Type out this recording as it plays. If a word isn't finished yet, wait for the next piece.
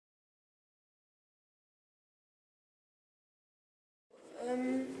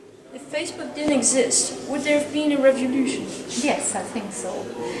Facebook didn't exist, would there have been a revolution? Yes, I think so.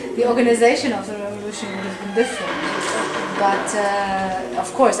 The organization of the revolution would have been different. But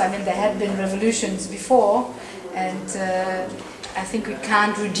of course, I mean, there had been revolutions before, and I think we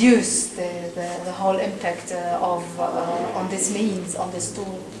can't reduce the whole impact on this means, on this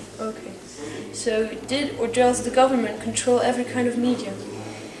tool. Okay. So did or does the government control every kind of media?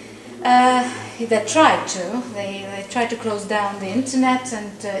 They tried to. They tried to close down the internet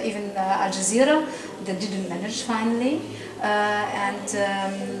and even Al Jazeera. They didn't manage finally.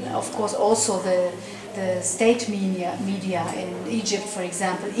 Of course also the state media in Egypt, for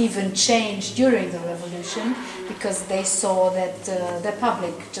example, even changed during the revolution because they saw that the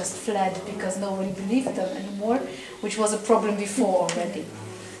public just fled because nobody believed them anymore, which was a problem before already.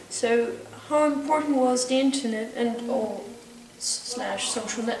 So how important was the internet and all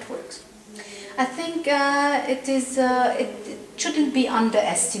 /social networks? I think it shouldn't be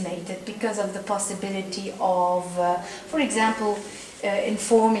underestimated because of the possibility of, for example,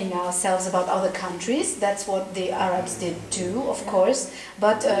 informing ourselves about other countries. That's what the Arabs did too, of course.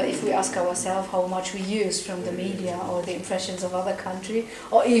 But if we ask ourselves how much we use from the media or the impressions of other countries,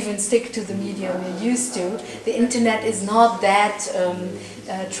 or even stick to the media we're used to, the internet is not that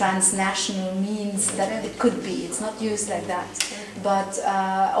transnational means that it could be. It's not used like that. But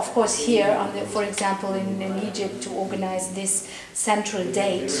of course here, for example, in Egypt, to organize this central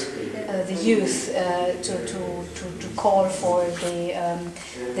date, the youth to call for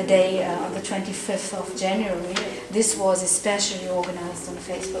the day on the 25th of January, this was especially organized on a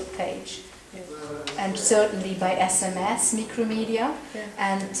Facebook page. And certainly by SMS, micromedia,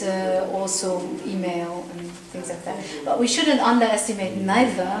 and also email and things like that. But we shouldn't underestimate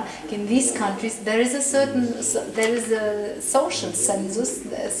neither. In these countries, there is a social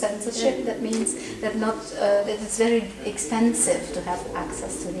censorship. That means that that it's very expensive to have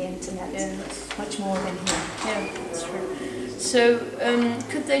access to the internet, much more than here. Yeah, that's true. So,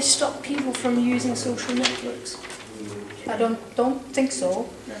 could they stop people from using social networks? I don't think so,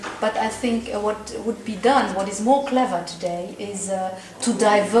 but I think what would be done, what is more clever today, is to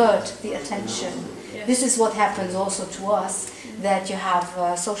divert the attention. Yes. This is what happens also to us, that you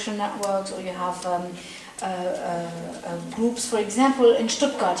have social networks or you have groups. For example, in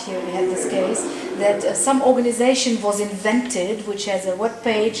Stuttgart here we had this case that some organization was invented which has a web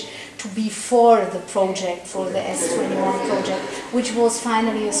page to be for the project, for the S21 project, which was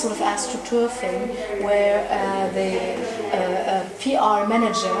finally a sort of AstroTour thing where the PR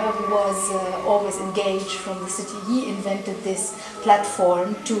manager who was always engaged from the city, he invented this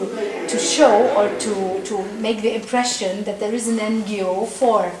platform to show or to make the impression that there is an NGO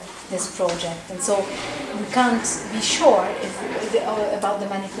for this project, and so we can't be sure about the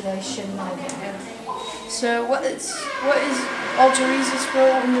manipulation either. So what is Al Jazeera's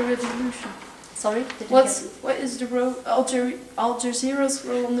role in the revolution? Sorry? What is the role Al Jazeera's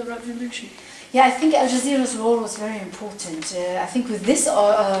role in the revolution? Yeah, I think Al Jazeera's role was very important. I think with this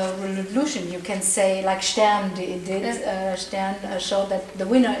revolution, you can say, like Stern did, Stern showed that the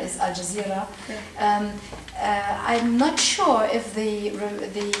winner is Al Jazeera. I'm not sure if the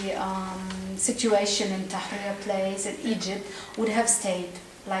situation in Tahrir Place in Egypt would have stayed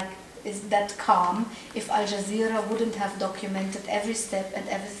like that calm if Al Jazeera wouldn't have documented every step and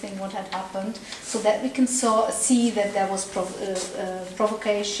everything what had happened, so that we can see that there was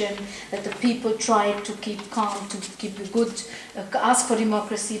provocation, that the people tried to keep calm, to keep a good, ask for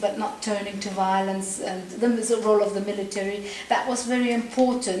democracy but not turning to violence, and the role of the military. That was very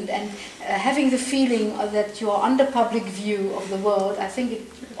important, and having the feeling that you are under public view of the world, I think it,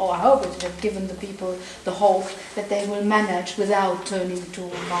 or I hope it has given the people the hope that they will manage without turning to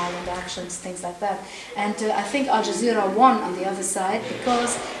violent actions, things like that. And I think Al Jazeera won on the other side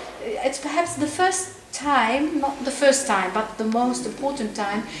because it's perhaps the first time, not the first time, but the most important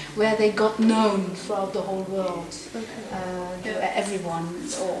time where they got known throughout the whole world. Everyone,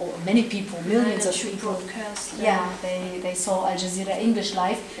 or many people, millions of people. Yeah, they saw Al Jazeera English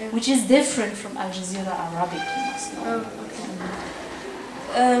live, which is different from Al Jazeera Arabic, you must know.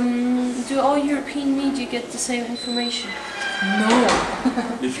 Do all European media get the same information? No.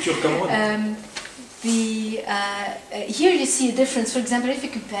 Here you see a difference. For example, if you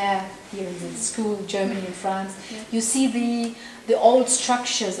compare here in the school, Germany and France, you see the old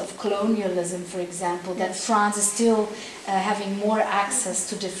structures of colonialism, for example, that France is still having more access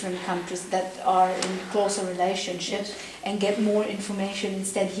to different countries that are in closer relationships and get more information.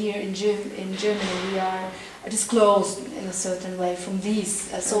 Instead, here in Germany, we are disclosed in a certain way from these.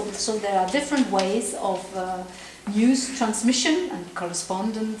 So there are different ways of news transmission and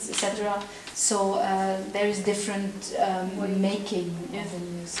correspondence, etc. So there is different making of the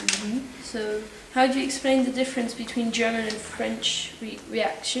news. Mm-hmm. So how do you explain the difference between German and French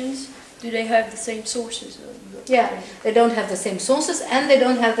reactions? Do they have the same sources? Yeah, they don't have the same sources and they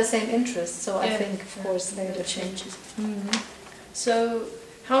don't have the same interests. So I think, of course, there are changes. Mm-hmm. So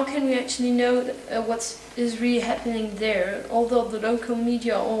how can we actually know what is really happening there, although the local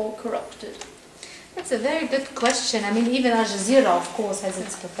media are all corrupted? That's a very good question. I mean, even Al Jazeera, of course, has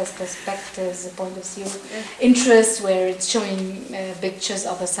its perspectives, point of view, interest, where it's showing pictures,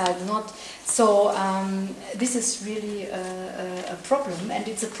 other side not. So this is really a problem, and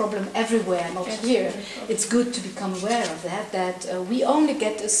it's a problem everywhere, not here. It's good to become aware of that we only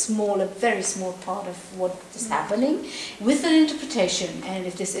get a very small part of what is happening with an interpretation. And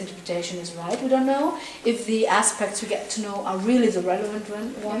if this interpretation is right, we don't know. If the aspects we get to know are really the relevant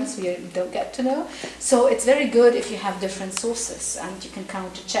ones, we don't get to know. So it's very good if you have different sources and you can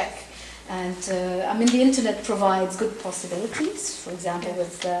counter-check. And I mean, the internet provides good possibilities, for example,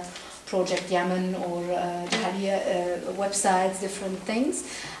 with Project Yemen or Jahaliya websites, different things.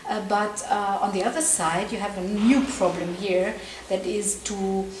 But on the other side, you have a new problem here, that is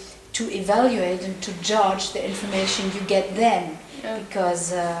to evaluate and to judge the information you get then.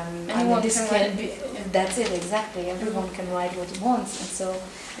 Because I mean, this can be, that's it, exactly. Everyone can write what he wants, and so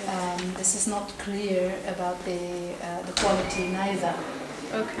this is not clear about the quality neither.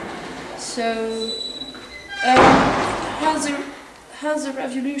 Okay. So how's the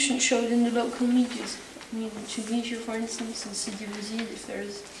revolution showed in the local media? I mean, in Tunisia, for instance, in Sidi Bouzid, if there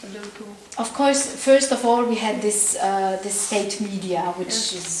is a local... Of course, first of all, we had this state media,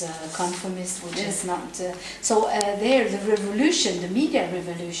 which is conformist, which is not... So there, the revolution, the media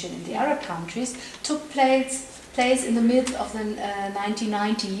revolution in the Arab countries took place in the mid of the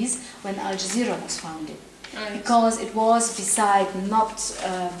 1990s, when Al Jazeera was founded. Because it was, beside not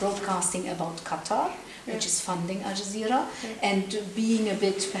broadcasting about Qatar, which is funding Al Jazeera, and being a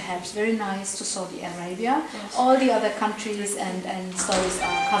bit perhaps very nice to Saudi Arabia, all the other countries and stories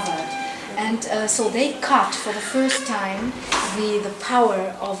are covered. And so they cut for the first time the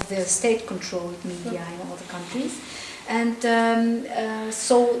power of the state-controlled media in all the countries. And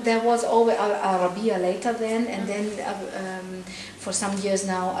so there was always Al Arabiya later then, and then for some years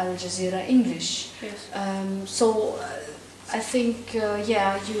now Al Jazeera English. So I think,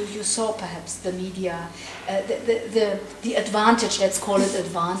 you saw perhaps the media, the advantage, let's call it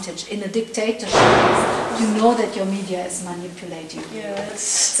advantage, in a dictatorship is you know that your media is manipulating you.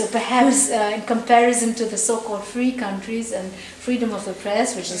 So perhaps in comparison to the so-called free countries and freedom of the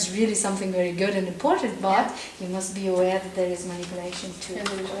press, which is really something very good and important, but you must be aware that there is manipulation too. Yeah,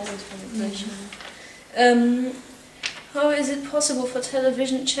 there is always manipulation. How is it possible for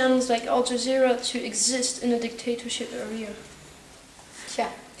television channels like Al Jazeera to exist in a dictatorship area? Yeah.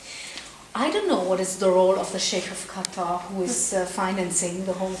 I don't know what is the role of the Sheikh of Qatar, who is financing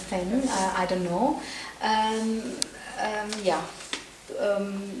the whole thing. I don't know.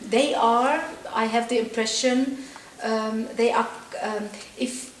 They are, I have the impression, they are,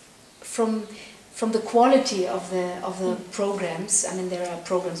 if from the quality of the programs, I mean, there are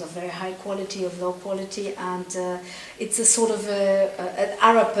programs of very high quality, of low quality, and it's a sort of an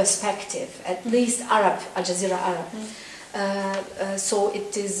Arab perspective, at least Arab, Al Jazeera Arab. So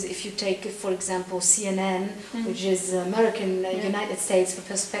it is, if you take, for example, CNN, which is American, United States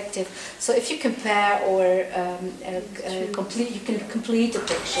perspective. So if you compare or complete, you can complete the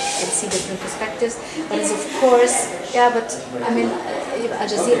picture and see different perspectives. But it's of course, but I mean, Al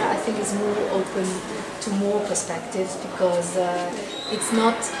Jazeera, I think, is more open to more perspectives, because it's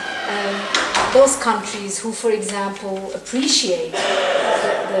not those countries who, for example, appreciate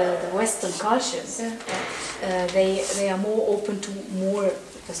the Western cultures. They are more open to more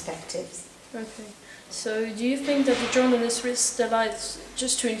perspectives. Okay. So do you think that the journalists risk their lives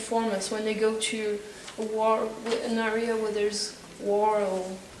just to inform us when they go to a war, an area where there's war? Or...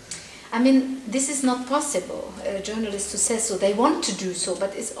 I mean, this is not possible. Journalists who say so, they want to do so,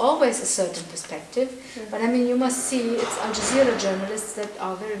 but it's always a certain perspective. But I mean, you must see, it's Al Jazeera journalists that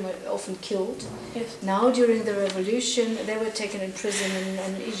are very often killed. Now, during the revolution, they were taken in prison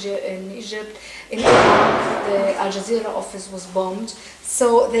in Egypt, in Iraq, the Al Jazeera office was bombed.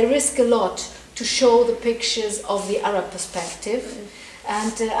 So they risk a lot to show the pictures of the Arab perspective.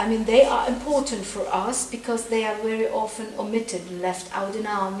 And I mean, they are important for us because they are very often omitted, left out in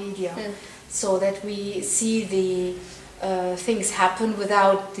our media, so that we see the things happen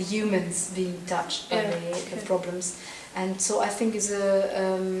without the humans being touched by the problems. And so I think it's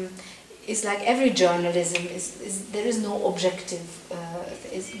like every journalism, there is no objective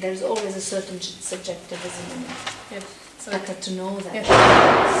there's always a certain subjectivism in it. Yeah. It's better to know that.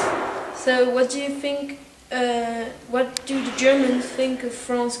 Yeah. So what do you think, what do the Germans think of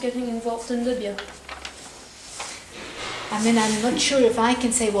France getting involved in Libya? I mean, I'm not sure if I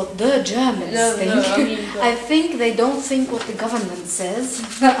can say what the Germans think. No, I mean, I think they don't think what the government says.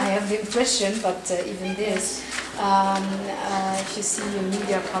 I have the impression, but even this, if you see your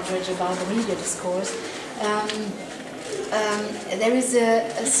media coverage about the media discourse, there is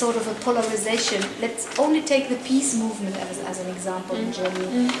a sort of a polarization. Let's only take the peace movement as an example in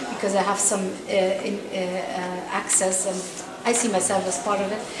Germany, because I have some access and I see myself as part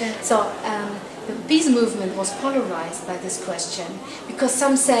of it. Yeah. So the peace movement was polarized by this question, because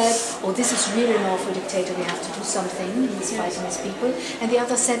some said, oh, this is really an awful dictator, we have to do something, he's fighting his people. And the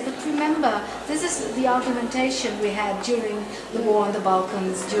other said, but remember, this is the argumentation we had during the war in the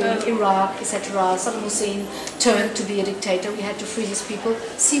Balkans, during Iraq, etc. Saddam Hussein turned to be a dictator, we had to free his people,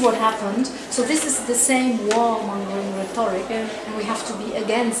 see what happened. So this is the same warmongering rhetoric, and we have to be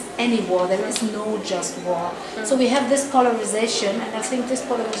against any war, there is no just war. So we have this polarization, and I think this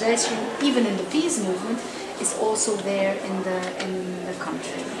polarization, even in the peace movement, is also there in the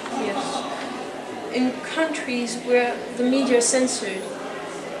country. Yes. In countries where the media is censored,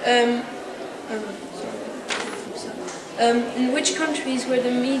 in which countries were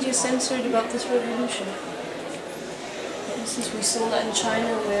the media censored about this revolution? For instance, we saw that in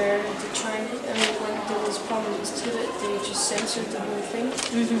China, where the when there was problems with Tibet, they just censored the whole thing.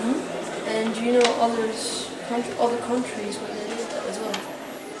 And do you know other countries where they did that as well?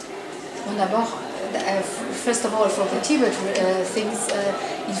 Bon, d'abord, first of all, for the Tibet things,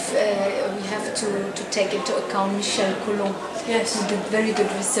 we have to take into account Michel Collomb, who did very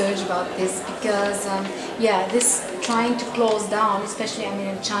good research about this, because yeah, this trying to close down, especially I mean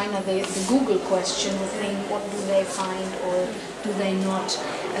in China, the Google question, the thing, what do they find or do they not?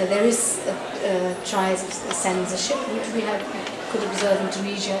 There is tries of censorship, which we could observe in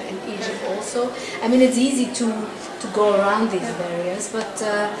Tunisia and Egypt also. I mean, it's easy to go around these barriers, but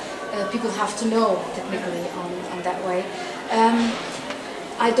people have to know technically on that way.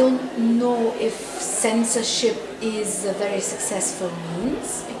 I don't know if censorship is a very successful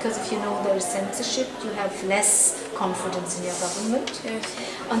means, because if you know there is censorship, you have less confidence in your government. Yes.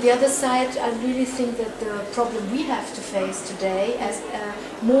 On the other side, I really think that the problem we have to face today, as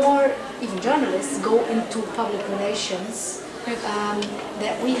more even journalists go into public relations,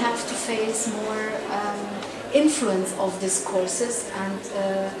 that we have to face more influence of discourses and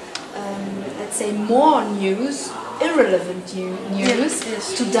let's say more news, irrelevant news,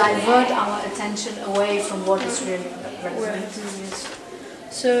 to divert our attention away from what is really relevant.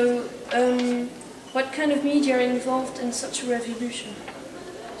 So, what kind of media are involved in such a revolution?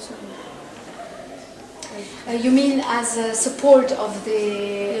 You mean as a support of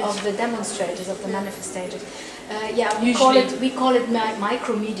the demonstrators, of the manifestators? Yeah, we call it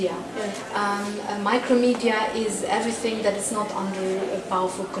micromedia. Micromedia is everything that is not under a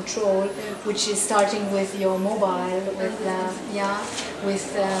powerful control, which is starting with your mobile, with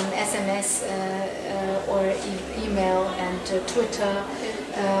SMS or email and Twitter.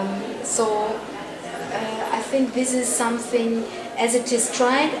 So I think this is something, as it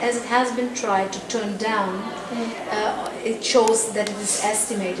has been tried to turn down. It shows that it is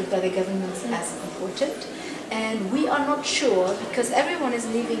estimated by the government as important. And we are not sure, because everyone is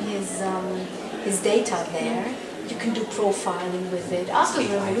leaving his data there. You can do profiling with it. After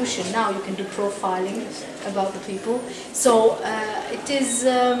the revolution, now you can do profiling about the people. So it is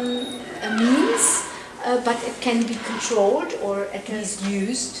a means, but it can be controlled or at least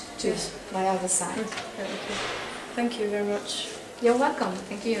used by other side. Thank you very much. You're welcome.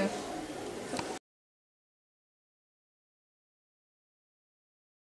 Thank you.